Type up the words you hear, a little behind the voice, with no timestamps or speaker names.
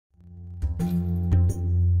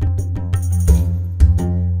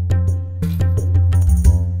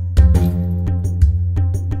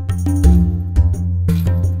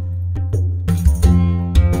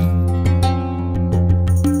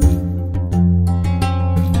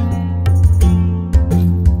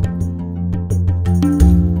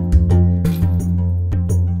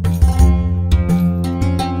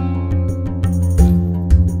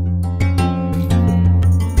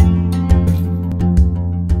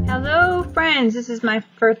friends, this is my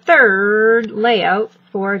third layout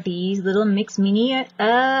for these little mixed mini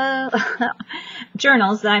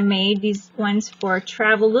journals that I made. These ones for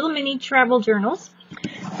travel, little mini travel journals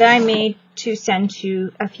that I made to send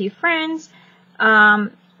to a few friends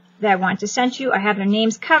that I want to send you. I have their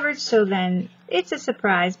names covered, so then it's a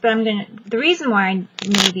surprise. But the reason why I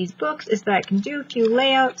made these books is that I can do a few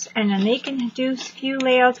layouts, and then they can do a few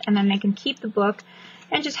layouts, and then they can keep the book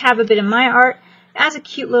and just have a bit of my art. As a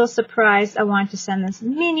cute little surprise, I wanted to send this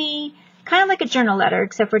mini, kind of like a journal letter,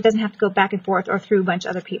 except for it doesn't have to go back and forth or through a bunch of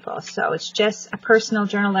other people. So it's just a personal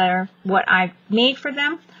journal letter, what I've made for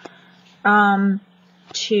them, and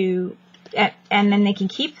then they can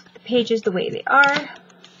keep the pages the way they are,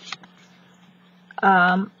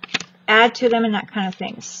 add to them and that kind of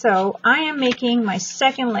thing. So I am making my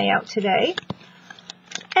second layout today,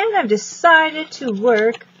 and I've decided to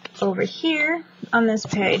work over here on this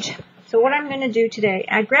page. So what I'm going to do today,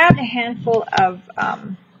 I grabbed a handful of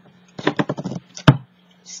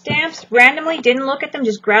stamps randomly, didn't look at them,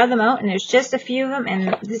 just grabbed them out, and there's just a few of them,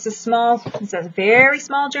 and this is a very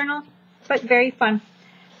small journal, but very fun.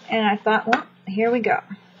 And I thought, well, here we go.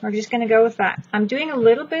 We're just going to go with that. I'm doing a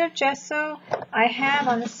little bit of gesso. I have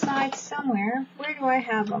on the side somewhere. Where do I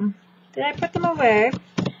have them? Did I put them away?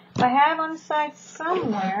 I have on the side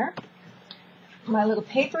somewhere my little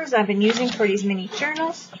papers I've been using for these mini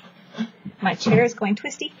journals. My chair is going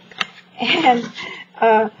twisty. And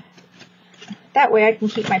that way I can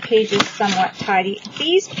keep my pages somewhat tidy.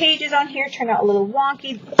 These pages on here turn out a little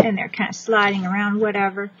wonky, and they're kind of sliding around,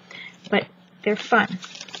 whatever. But they're fun.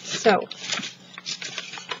 So,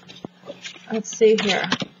 let's see here.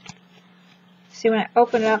 See, when I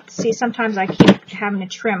open it up, see, sometimes I keep having to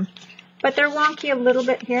trim. But they're wonky a little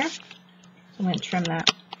bit here. I'm going to trim that.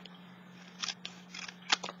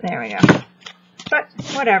 There we go. But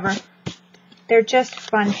whatever. They're just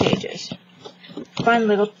fun pages. Fun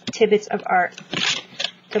little tidbits of art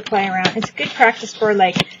to play around. It's good practice for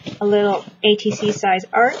like a little ATC size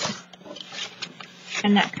art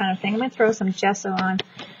and that kind of thing. I'm going to throw some gesso on.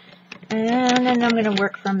 And then I'm going to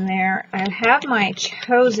work from there. I have my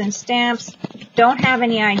chosen stamps. Don't have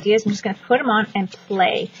any ideas. I'm just going to put them on and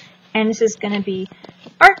play. And this is going to be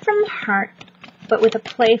art from the heart, but with a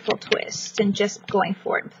playful twist, and just going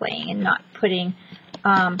for it and playing, and not putting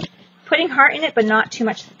heart in it, but not too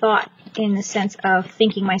much thought in the sense of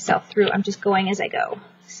thinking myself through. I'm just going as I go.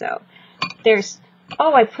 So there's,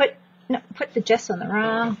 oh, I put the gesso in the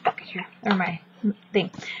wrong bucket here, or my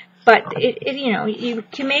thing. But you know, you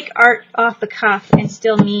can make art off the cuff and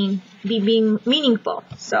still be meaningful.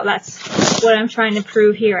 So that's what I'm trying to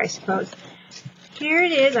prove here, I suppose. Here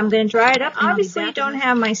it is. I'm going to dry it up. Obviously, I don't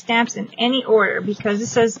have my stamps in any order because it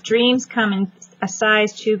says dreams come in a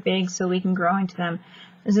size too big so we can grow into them.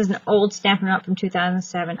 This is an old Stampin' Up! From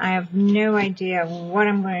 2007. I have no idea what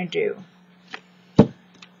I'm going to do.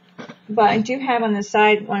 But I do have on the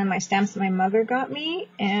side one of my stamps that my mother got me,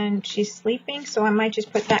 and she's sleeping, so I might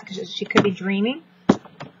just put that because she could be dreaming.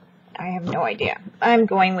 I have no idea. I'm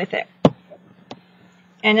going with it.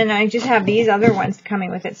 And then I just have these other ones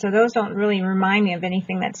coming with it, so those don't really remind me of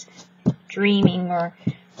anything that's dreaming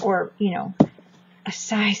or you know, a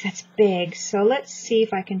size that's big. So let's see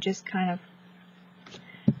if I can just kind of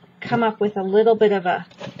come up with a little bit of a,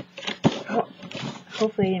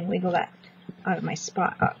 hopefully I didn't wiggle that out of my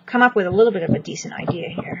spot, come up with a little bit of a decent idea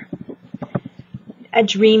here. A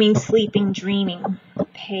dreaming, sleeping, dreaming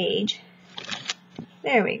page.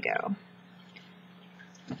 There we go.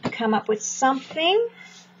 Come up with something.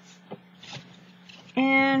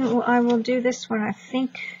 And I will do this one, I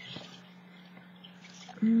think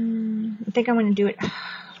I'm going to do it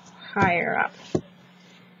higher up.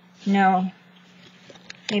 No,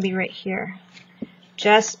 maybe right here.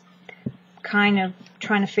 Just kind of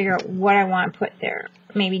trying to figure out what I want to put there.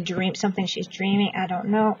 Maybe something she's dreaming, I don't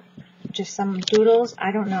know. Just some doodles,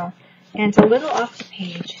 I don't know. And it's a little off the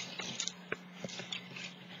page.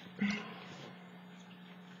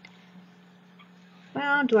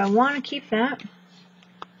 Well, do I want to keep that?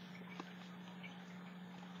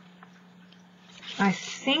 I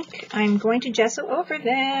think I'm going to gesso over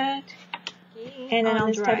that. And then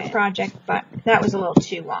I'll try the project, but that was a little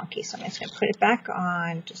too wonky, so I'm just going to put it back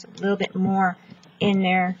on, just a little bit more in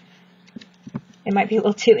there. It might be a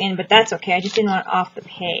little too in, but that's okay. I just didn't want it off the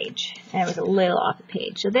page, and it was a little off the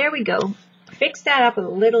page. So there we go. Fix that up with a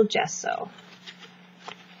little gesso.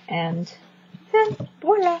 And then,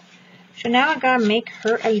 voila. So now I've got to make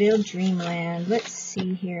her a little dreamland. Let's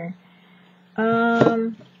see here.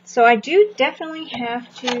 So I do definitely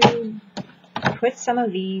have to put some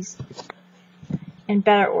of these in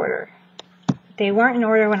better order. They weren't in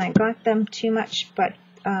order when I got them too much, but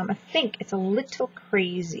I think it's a little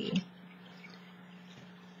crazy.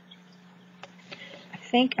 I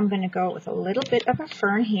think I'm going to go with a little bit of a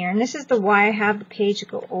fern here. And this is the why I have the page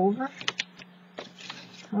go over.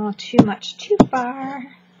 Oh, too much, too far.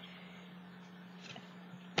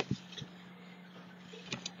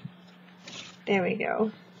 There we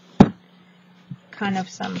go. Kind of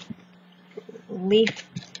some leaf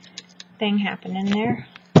thing happening there.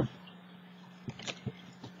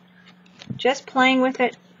 Just playing with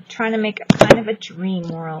it, trying to make a kind of a dream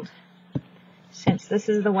world. Since this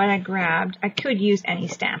is the one I grabbed, I could use any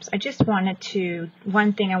stamps. I just wanted to,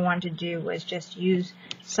 one thing I wanted to do was just use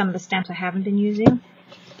some of the stamps I haven't been using.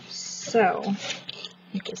 So,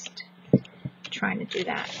 I'm just trying to do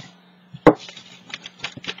that.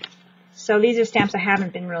 So these are stamps I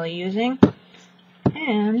haven't been really using.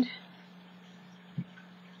 And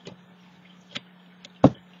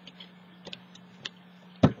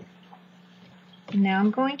now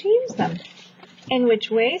I'm going to use them. In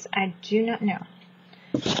which ways, I do not know.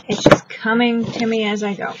 It's just coming to me as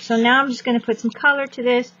I go. So now I'm just going to put some color to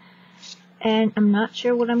this. And I'm not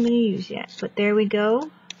sure what I'm going to use yet. But there we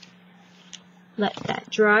go. Let that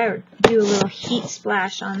dry or do a little heat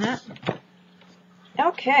splash on that.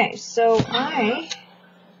 Okay, so I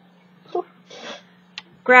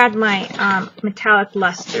grabbed my metallic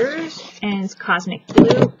lusters and it's cosmic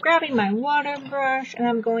blue, grabbing my water brush, and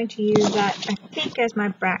I'm going to use that, I think, as my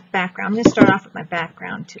background. I'm going to start off with my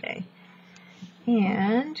background today.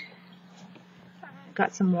 And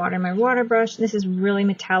got some water in my water brush. This is really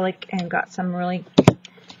metallic and got some really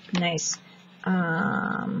nice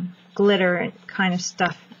glitter and kind of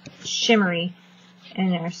stuff, shimmery in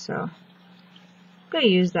there, so I'm going to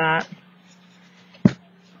use that.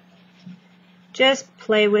 Just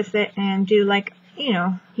play with it and do, like, you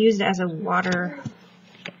know, use it as a water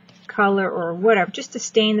color or whatever, just to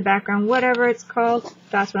stain the background, whatever it's called.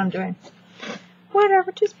 That's what I'm doing.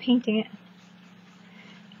 Whatever, just painting it.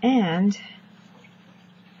 And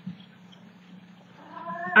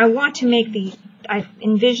I want to make I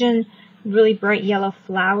envision really bright yellow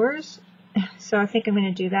flowers, so I think I'm going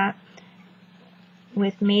to do that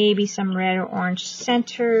with maybe some red or orange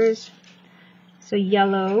centers. So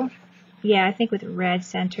yellow. Yeah, I think with red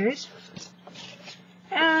centers.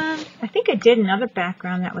 I think I did another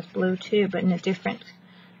background that was blue too, but in a different,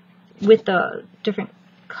 with a different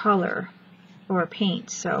color or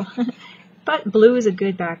paint. So, but blue is a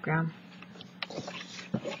good background.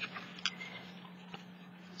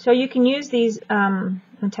 So you can use these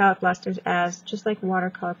metallic lusters as just like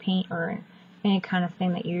watercolor paint or any kind of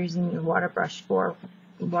thing that you're using your water brush for,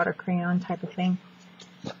 water crayon type of thing.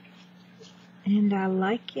 And I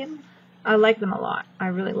like them. I like them a lot. I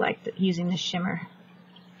really like using the shimmer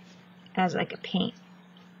as like a paint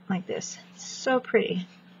like this. It's so pretty.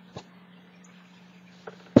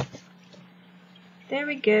 There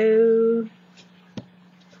we go.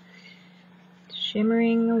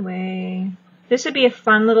 Shimmering away. This would be a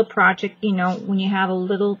fun little project, you know, when you have a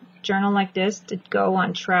little journal like this to go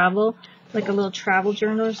on travel, like a little travel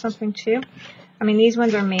journal or something too. I mean, these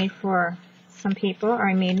ones are made for some people, or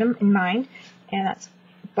I made them in mind, and that's.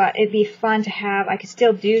 But it'd be fun to have. I could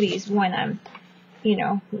still do these when I'm, you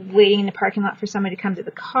know, waiting in the parking lot for somebody to come to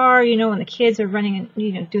the car, you know, when the kids are running and,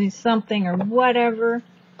 you know, doing something or whatever.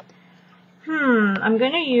 I'm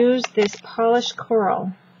going to use this polished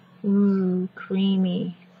coral. Ooh,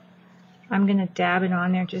 creamy. I'm going to dab it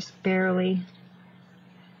on there just barely.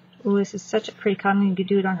 Ooh, this is such a pretty color. I'm going to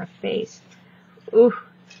do it on her face. Ooh,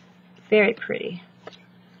 very pretty.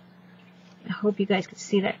 I hope you guys could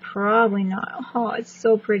see that. Probably not. Oh, it's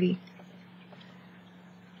so pretty.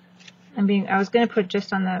 I was going to put it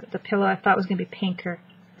just on the pillow. I thought it was going to be pinker.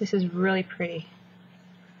 This is really pretty.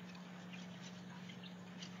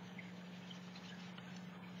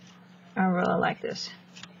 I really like this.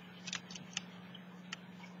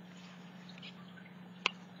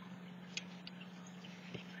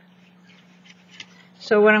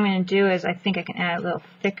 So what I'm going to do is I think I can add a little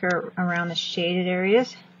thicker around the shaded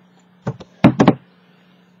areas.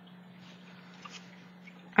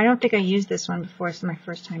 I don't think I used this one before. It's my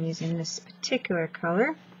first time using this particular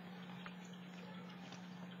color.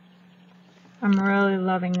 I'm really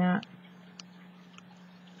loving that.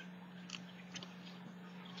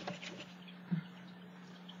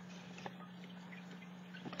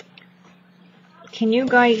 Can you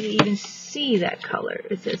guys even see that color?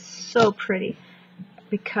 It's just so pretty.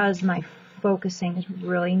 Because my focusing is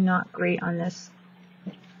really not great on this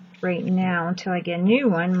right now until I get a new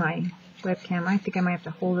one, my webcam. I think I might have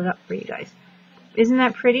to hold it up for you guys. Isn't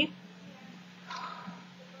that pretty?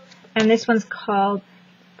 And this one's called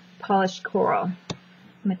Polished Coral,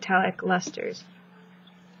 Metallic Lusters.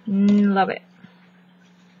 Love it.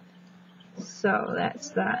 So that's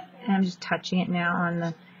that. And I'm just touching it now on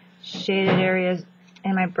the shaded areas.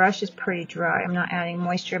 And my brush is pretty dry. I'm not adding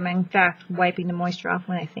moisture. I'm in fact wiping the moisture off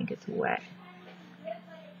when I think it's wet.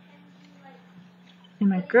 And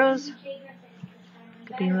my girls,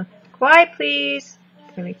 could be a little quiet, please.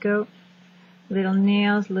 There we go. Little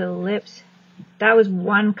nails, little lips. That was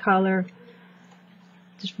one color.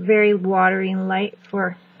 Just very watery and light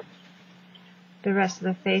for the rest of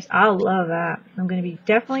the face. I love that. I'm going to be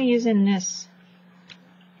definitely using this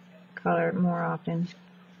color more often.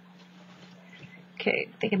 Okay,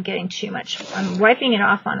 I think I'm getting too much. I'm wiping it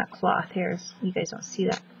off on a cloth here. So you guys don't see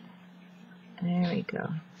that. There we go.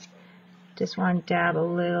 Just want to dab a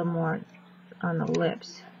little more on the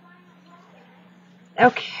lips.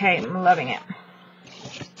 Okay, I'm loving it.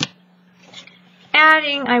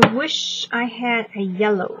 Adding, I wish I had a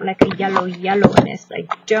yellow, like a yellow in this. I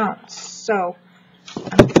don't. So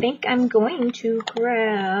I think I'm going to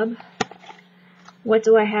grab, what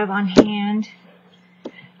do I have on hand?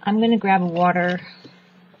 I'm going to grab a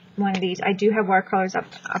one of these. I do have watercolors up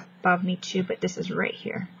above me too, but this is right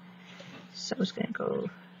here. So I'm just going to go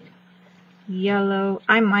yellow.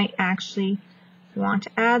 I might actually want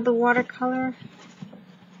to add the watercolor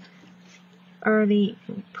or the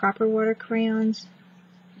proper water crayons.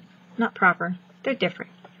 Not proper. They're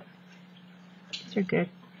different. These are good.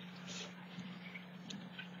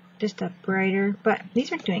 Just a brighter, but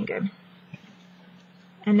these are doing good.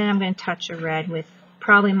 And then I'm going to touch a red with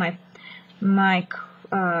probably my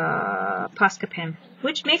Posca pen,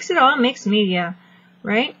 which makes it all mixed media,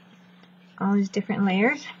 right? All these different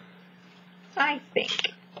layers. I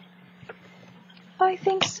think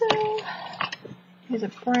so. Here's a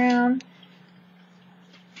brown.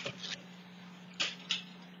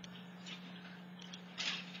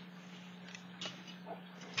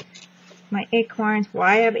 My acorns.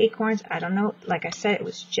 Why I have acorns, I don't know. Like I said, it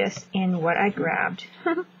was just in what I grabbed.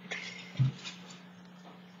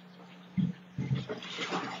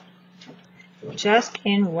 Just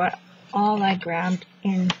in what all I grabbed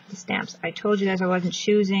in the stamps. I told you guys I wasn't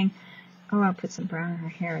choosing. Oh, I'll put some brown in her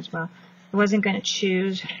hair as well. I wasn't going to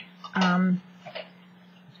choose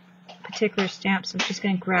particular stamps. I'm just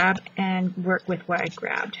going to grab and work with what I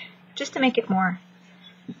grabbed, just to make it more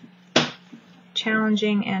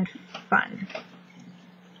challenging and fun.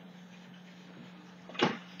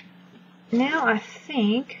 Now I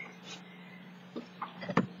think,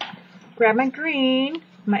 grab my green,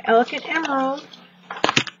 my Elegant Emerald.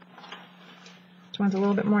 This one's a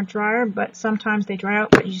little bit more drier, but sometimes they dry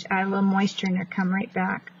out, but you just add a little moisture and they'll come right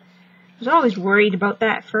back. I was always worried about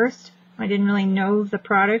that at first. I didn't really know the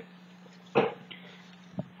product,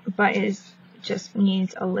 but it just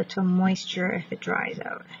needs a little moisture if it dries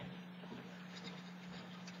out.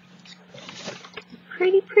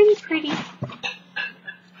 Pretty, pretty, pretty.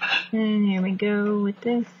 And here we go with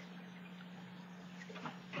this.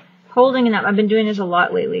 Holding it up. I've been doing this a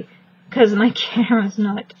lot lately because my camera's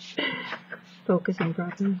not focusing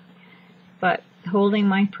properly. But holding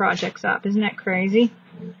my projects up. Isn't that crazy?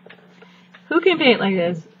 Who can paint like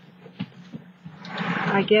this?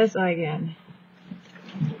 I guess I can.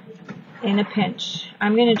 In a pinch.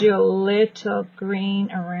 I'm going to do a little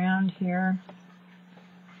green around here.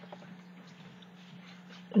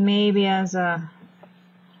 Maybe as a,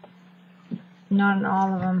 not in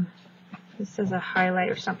all of them. This is a highlight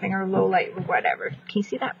or something, or low light, or whatever. Can you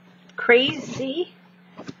see that? Crazy.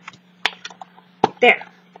 There.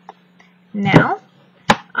 Now,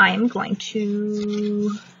 I'm going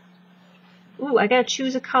to, ooh, I gotta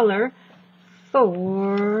choose a color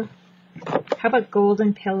for, how about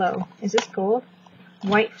Golden Pillow? Is this gold?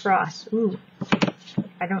 White Frost. Ooh,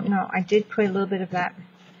 I don't know. I did put a little bit of that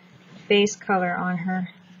base color on her.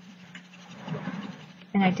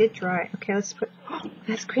 And I did dry it. Okay, let's put, oh,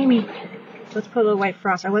 that's creamy. Let's put a little White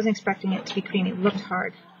Frost. I wasn't expecting it to be creamy. It looked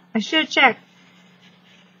hard. I should have checked.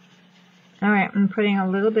 Alright, I'm putting a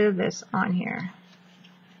little bit of this on here.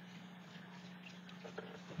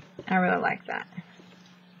 I really like that.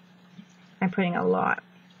 I'm putting a lot.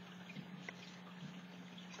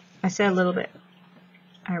 I said a little bit.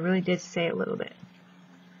 I really did say a little bit.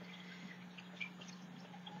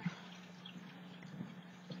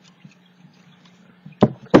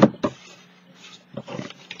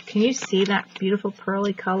 Can you see that beautiful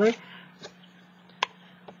pearly color?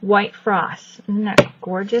 White Frost. Isn't that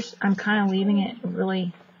gorgeous? I'm kind of leaving it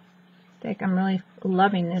really thick. I'm really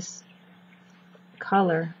loving this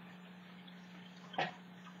color.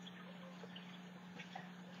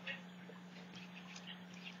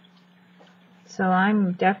 So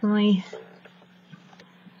I'm definitely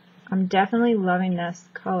loving this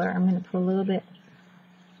color. I'm going to put a little bit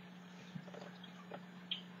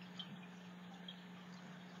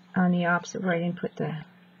on the opposite where I didn't put the,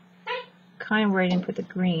 kind of where I didn't put the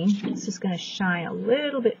green. It's just going to shine a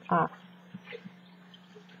little bit off.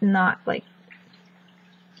 Not like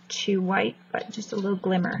too white, but just a little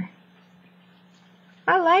glimmer.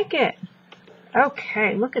 I like it.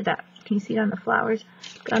 Okay, look at that. Can you see it on the flowers?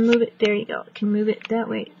 Gotta move it. There you go. Can move it that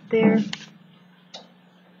way. There.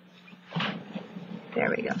 There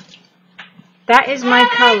we go. That is my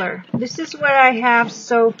color. This is what I have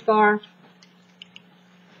so far.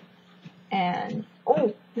 And,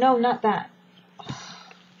 oh, no, not that.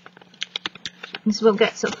 This is what we've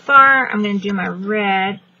got so far. I'm going to do my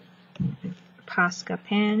red Posca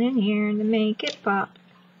pen in here to make it pop.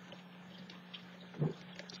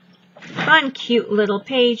 Fun, cute little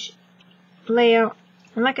page layout.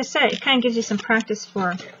 And like I said, it kind of gives you some practice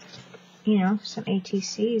for, you know, some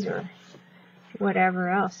ATCs or whatever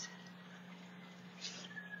else.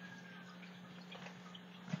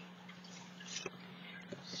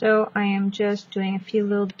 So I am just doing a few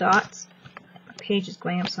little dots. My page is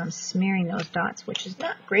going up, so I'm smearing those dots, which is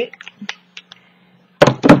not great.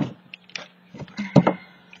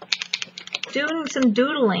 Doing some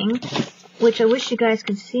doodling, which I wish you guys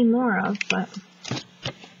could see more of, but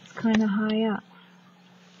it's kind of high up.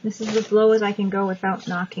 This is as low as I can go without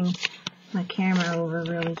knocking my camera over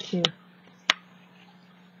really too.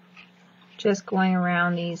 Just going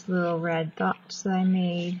around these little red dots that I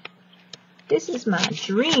made. This is my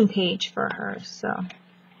dream page for her, so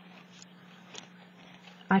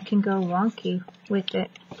I can go wonky with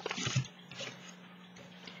it.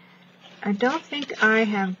 I don't think I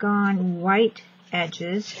have gone white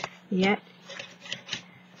edges yet,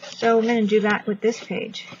 so we're going to do that with this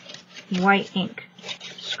page. White ink.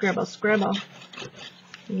 Scribble, scribble.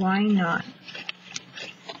 Why not?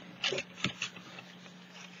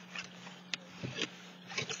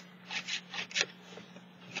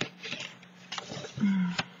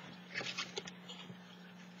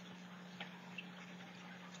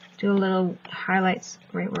 Do a little highlights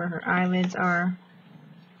right where her eyelids are.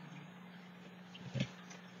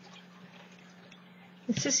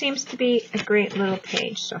 This just seems to be a great little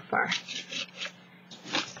page so far.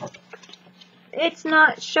 It's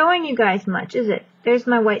not showing you guys much, is it? There's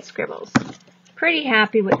my white scribbles. Pretty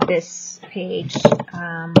happy with this page.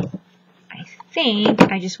 I think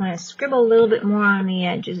I just want to scribble a little bit more on the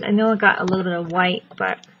edges. I know I got a little bit of white,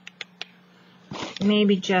 but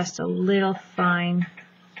maybe just a little fine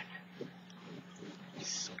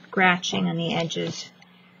scratching on the edges.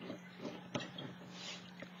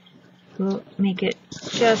 Will make it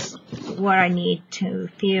just what I need to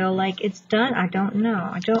feel like it's done. I don't know.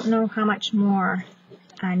 I don't know how much more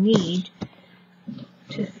I need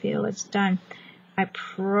to feel it's done. I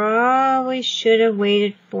probably should have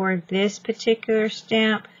waited for this particular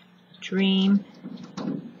stamp, Dream.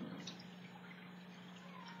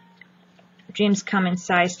 Dreams come in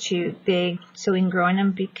size too big, so we can grow in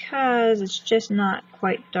them because it's just not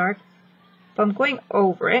quite dark. But I'm going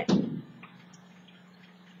over it.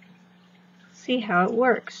 See how it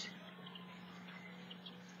works.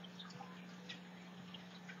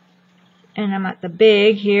 And I'm at the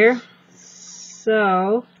big here,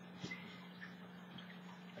 so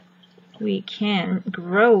we can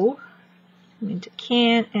grow into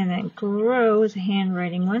can and then grow is a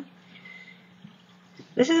handwriting one.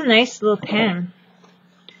 This is a nice little pen.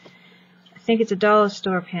 I think it's a dollar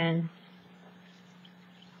store pen,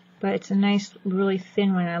 but it's a nice, really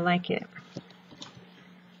thin one. I like it.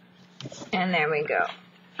 And there we go.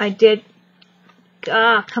 I did,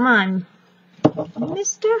 come on,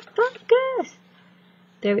 Mr. Focus.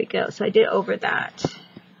 There we go. So I did over that.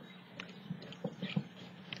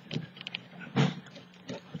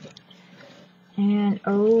 And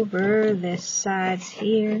over this sides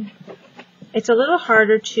here. It's a little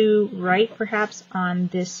harder to write perhaps on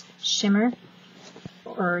this shimmer,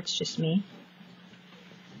 or it's just me.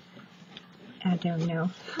 I don't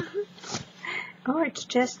know. Or it's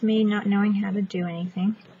just me not knowing how to do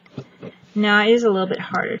anything. No, it is a little bit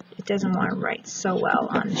harder. It doesn't want to write so well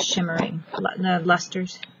on the shimmering, the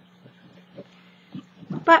lusters.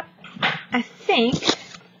 But I think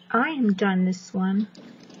I am done this one.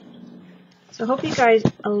 So I hope you guys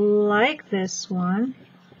like this one.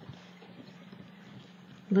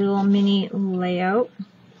 Little mini layout.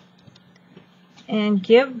 And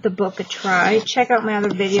give the book a try. Check out my other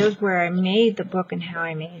videos where I made the book and how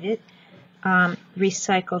I made it.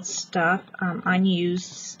 Recycled stuff,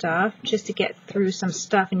 unused stuff, just to get through some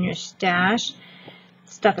stuff in your stash,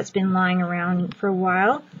 stuff that's been lying around for a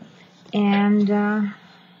while. And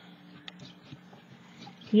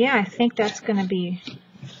yeah, I think that's going to be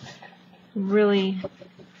really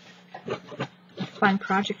fun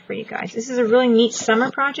project for you guys. This is a really neat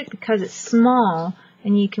summer project because it's small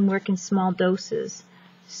and you can work in small doses.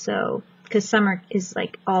 So, because summer is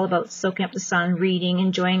like all about soaking up the sun, reading,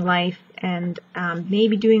 enjoying life, and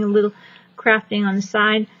maybe doing a little crafting on the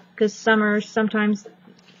side, because summer sometimes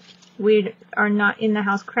we are not in the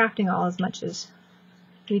house crafting all as much as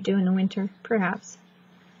we do in the winter, perhaps.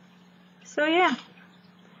 So yeah,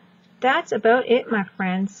 that's about it, my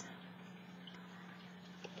friends.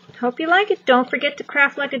 Hope you like it. Don't forget to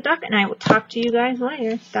craft like a duck, and I will talk to you guys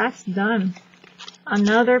later. That's done.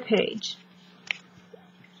 Another page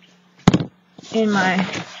in my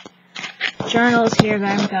journals here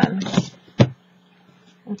that I'm done.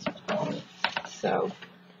 So,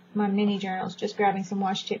 my mini journals, just grabbing some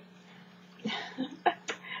washi tape.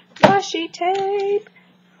 Washi tape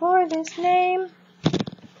for this name.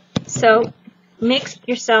 So, make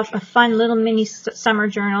yourself a fun little mini summer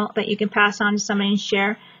journal that you can pass on to somebody and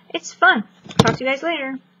share. It's fun. Talk to you guys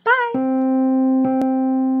later. Bye.